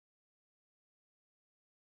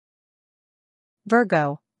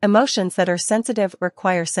Virgo, emotions that are sensitive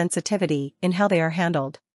require sensitivity in how they are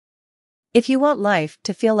handled. If you want life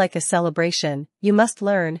to feel like a celebration, you must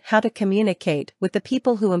learn how to communicate with the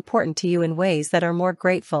people who are important to you in ways that are more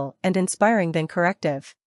grateful and inspiring than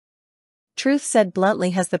corrective. Truth said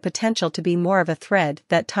bluntly has the potential to be more of a thread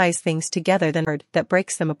that ties things together than a cord that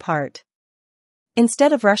breaks them apart.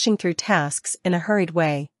 Instead of rushing through tasks in a hurried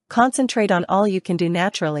way, concentrate on all you can do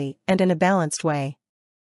naturally and in a balanced way.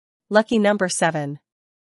 Lucky number 7.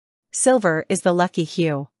 Silver is the lucky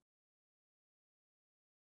hue.